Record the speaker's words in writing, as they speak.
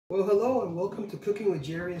Well, hello and welcome to Cooking with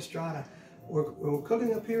Jerry Estrada. We're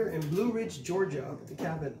cooking up here in Blue Ridge, Georgia, up at the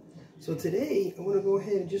cabin. So today, I'm going to go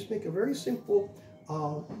ahead and just make a very simple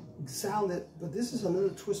salad, but this is another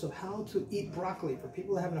twist of how to eat broccoli. For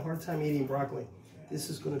people having a hard time eating broccoli, this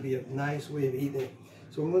is going to be a nice way of eating it.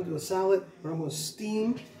 So I'm going to do a salad where I'm going to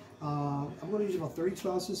steam. I'm going to use about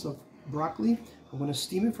 32 ounces of broccoli. I'm going to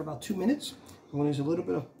steam it for about 2 minutes. I'm going to use a little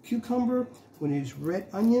bit of cucumber. I'm going to use red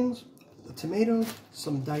onions, the tomatoes,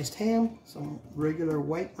 some diced ham, some regular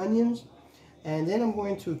white onions, and then I'm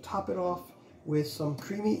going to top it off with some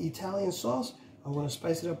creamy Italian sauce. I'm going to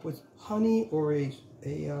spice it up with honey or a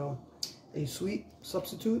sweet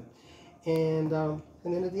substitute, and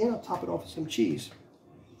then at the end I'll top it off with some cheese.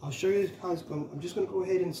 I'll show you how it's going. I'm just going to go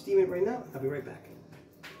ahead and steam it right now. I'll be right back.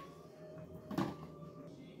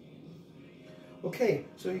 Okay,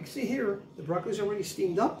 so you can see here the broccoli is already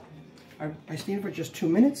steamed up. I steamed for just 2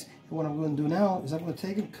 minutes, and what I'm going to do now is I'm going to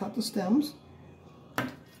take and cut the stems,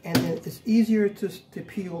 and then it's easier to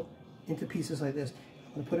peel into pieces like this.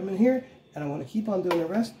 I'm going to put them in here, and I'm going to keep on doing the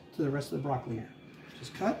rest to the rest of the broccoli here.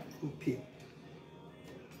 Just cut and peel.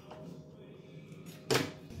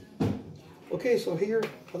 Okay, so here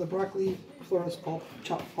are the broccoli florets all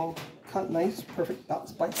chopped, all cut nice, perfect,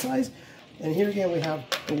 bite size. And here again we have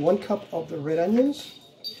the 1 cup of the red onions.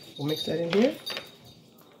 We'll mix that in here.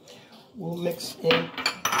 We'll mix in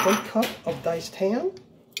 1 cup of diced ham.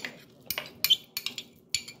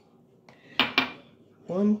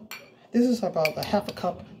 This is about a half a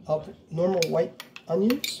cup of normal white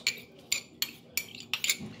onions.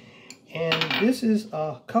 And this is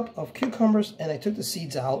a cup of cucumbers, and I took the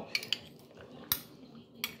seeds out.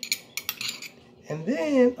 And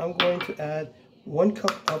then I'm going to add 1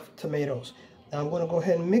 cup of tomatoes. Now I'm going to go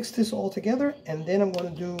ahead and mix this all together, and then I'm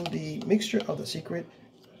going to do the mixture of the secret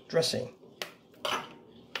dressing.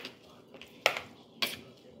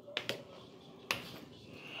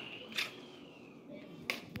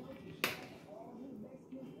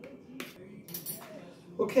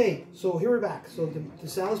 Okay, so here we're back. So the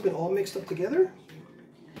salad's been all mixed up together.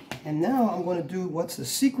 And now I'm going to do what's the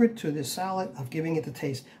secret to this salad of giving it the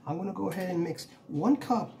taste. I'm going to go ahead and mix 1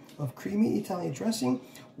 cup of creamy Italian dressing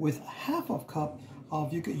with half a cup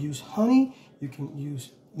of, you could use honey, you can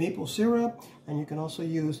use maple syrup, and you can also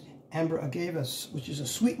use amber agave, which is a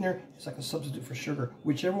sweetener. It's like a substitute for sugar,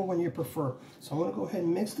 whichever one you prefer. So I'm going to go ahead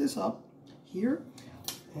and mix this up here.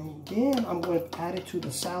 And again, I'm going to add it to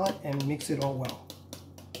the salad and mix it all well.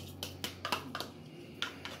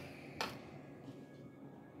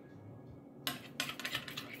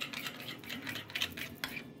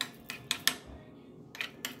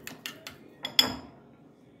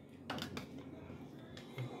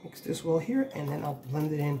 Mix this well here, and then I'll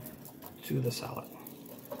blend it in to the salad.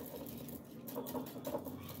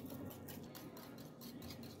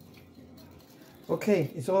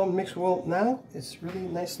 Okay, it's all mixed well now. It's really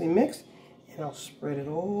nicely mixed, and I'll spread it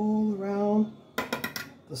all around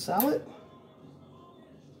the salad.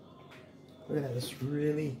 Look at that, it's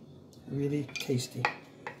really, really tasty.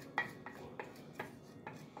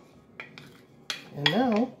 And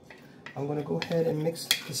now I'm going to go ahead and mix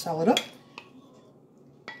the salad up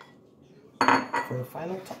for the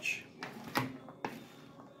final touch.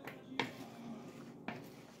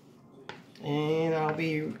 And I'll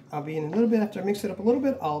be in a little bit after I mix it up a little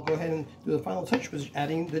bit. I'll go ahead and do the final touch with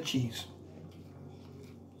adding the cheese.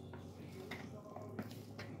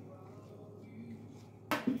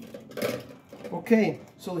 Okay,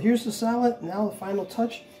 so here's the salad. Now the final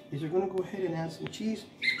touch is you're going to go ahead and add some cheese.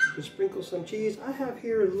 You sprinkle some cheese. I have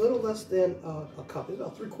here a little less than a cup. It's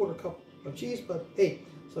about 3/4 cup of cheese, but hey,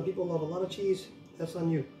 some people love a lot of cheese. That's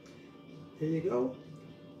on you. There you go.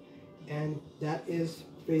 And that is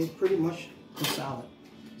pretty much the salad.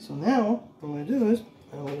 So now what I'm going to do is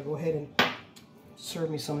I'm going to go ahead and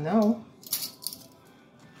serve me some now.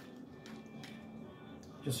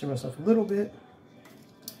 Just serve myself a little bit.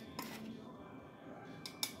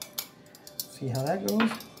 See how that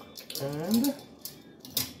goes. And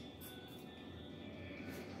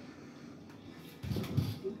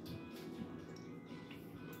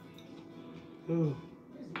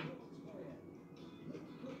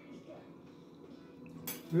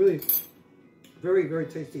really very, very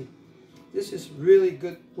tasty. This is really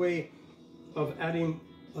good way of adding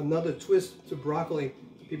another twist to broccoli.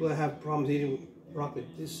 People that have problems eating broccoli,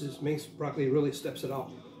 makes broccoli really steps it up.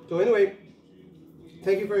 So anyway,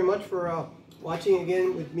 thank you very much for watching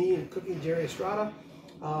again with me and Cooking Jerry Estrada.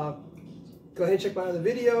 Go ahead and check my other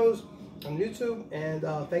videos on YouTube, and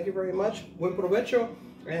thank you very much. Buen provecho,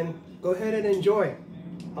 and go ahead and enjoy.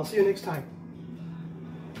 I'll see you next time.